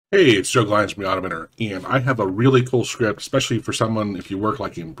Hey, it's Joe Glines from the Automator, and I have a really cool script, especially for someone if you work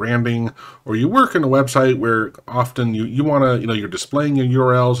like in branding or you work in a website where often you want to, you're displaying your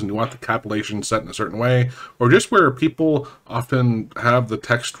URLs and you want the capitalization set in a certain way, or just where people often have the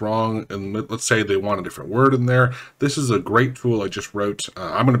text wrong and let's say they want a different word in there. This is a great tool I just wrote.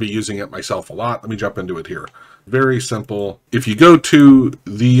 I'm going to be using it myself a lot. Let me jump into it here. Very simple. If you go to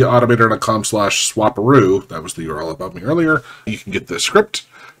the-automator.com/Swaparoo, that was the URL above me earlier, you can get this script.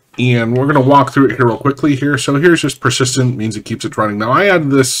 And we're going to walk through it here real quickly here. So here's just persistent, means it keeps it running. Now I added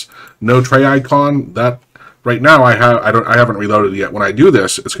this no tray icon that right now I haven't reloaded it yet. When I do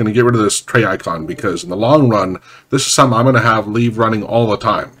this, it's going to get rid of this tray icon because in the long run, this is something I'm going to leave running all the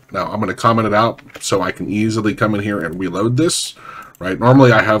time. Now I'm going to comment it out so I can easily come in here and reload this. Right?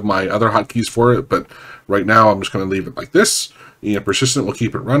 Normally I have my other hotkeys for it, but right now I'm just going to leave it like this. And persistent will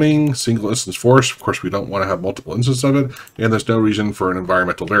keep it running. Single instance force, of course, we don't want to have multiple instances of it, and there's no reason for an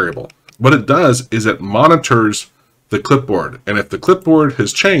environmental variable. What it does is it monitors the clipboard, and if the clipboard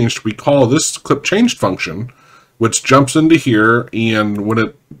has changed, we call this clip changed function, which jumps into here, and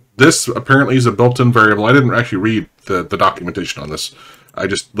when this apparently is a built-in variable. I didn't actually read the documentation on this. I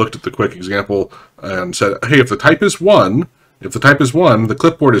just looked at the quick example and said, hey, if the type is 1, the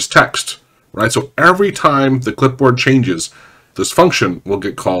clipboard is text, right? So every time the clipboard changes, this function will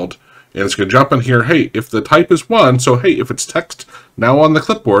get called, and it's going to jump in here. Hey, if the type is 1, so hey, if it's text now on the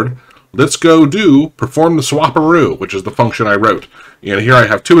clipboard, let's go perform the Swaparoo, which is the function I wrote. And here I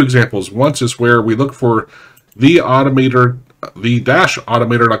have two examples. Once is where we look for the-automator,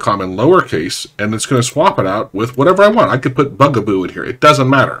 the-automator.com in lowercase, and it's going to swap it out with whatever I want. I could put bugaboo in here. It doesn't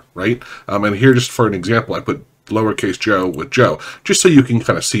matter, right? And here, just for an example, I put lowercase Joe with Joe, just so you can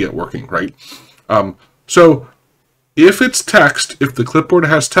kind of see it working, right? So if it's text, if the clipboard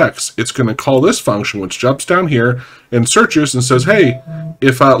has text, it's going to call this function, which jumps down here and searches and says, hey,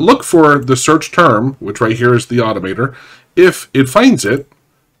 if I look for the search term, which right here is the automator, if it finds it,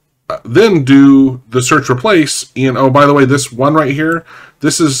 then do the search replace. And oh, by the way, this one right here,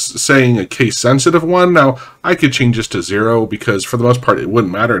 this is saying a case sensitive one. Now I could change this to 0 because for the most part, it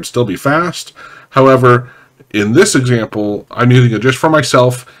wouldn't matter. It'd still be fast. However, in this example, I'm using it just for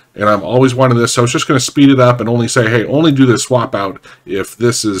myself, and I'm always wanting this, so it's just going to speed it up and only say, hey, only do this swap out if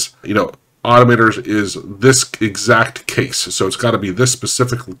this is, Automators is this exact case. So it's got to be this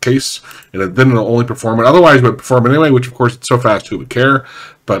specific case, and then it'll only perform it. Otherwise, it would perform it anyway, which of course it's so fast, who would care?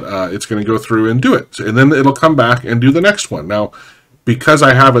 But it's going to go through and do it. And then it'll come back and do the next one. Now, because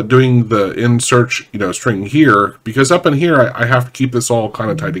I have it doing the in search, string here, because up in here, I have to keep this all kind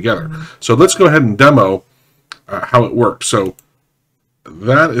of tied together. So let's go ahead and demo how it works. So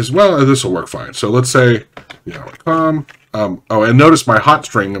that is, well, this will work fine. So let's say, oh, and notice my hot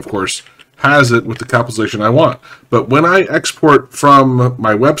string, of course, has it with the capitalization I want. But when I export from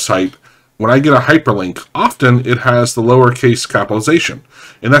my website, when I get a hyperlink, often it has the lowercase capitalization,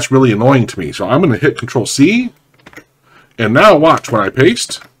 and that's really annoying to me. So I'm going to hit Control-C, and now watch, when I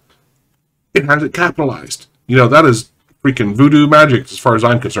paste, it has it capitalized. That is freaking voodoo magic as far as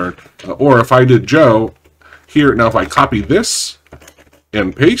I'm concerned. Or if I did Joe here, now if I copy this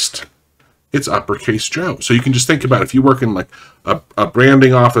and paste, it's uppercase Joe. So you can just think about if you work in like a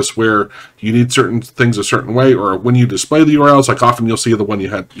branding office where you need certain things a certain way, or when you display the URLs, like often you'll see the one you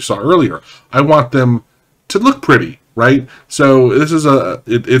saw earlier. I want them to look pretty, right? So this is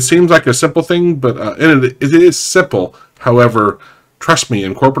it seems like a simple thing, but and it is simple. However, trust me,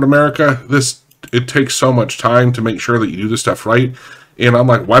 in corporate America, it takes so much time to make sure that you do this stuff right. And I'm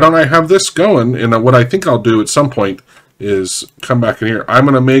like, why don't I have this going? And what I think I'll do at some point is come back in here. I'm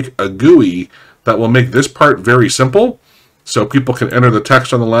going to make a GUI that will make this part very simple, so people can enter the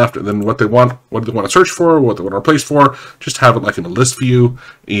text on the left, and then what they want to search for, what they want to replace for, just have it like in a list view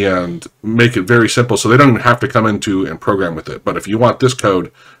and make it very simple, so they don't even have to come into and program with it. But if you want this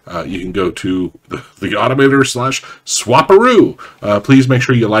code, you can go to the-automator/Swaparoo. Please make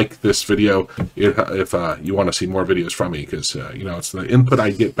sure you like this video if you want to see more videos from me, because it's the input I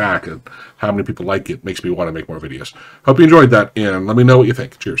get back and how many people like it makes me want to make more videos. Hope you enjoyed that, and let me know what you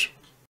think. Cheers.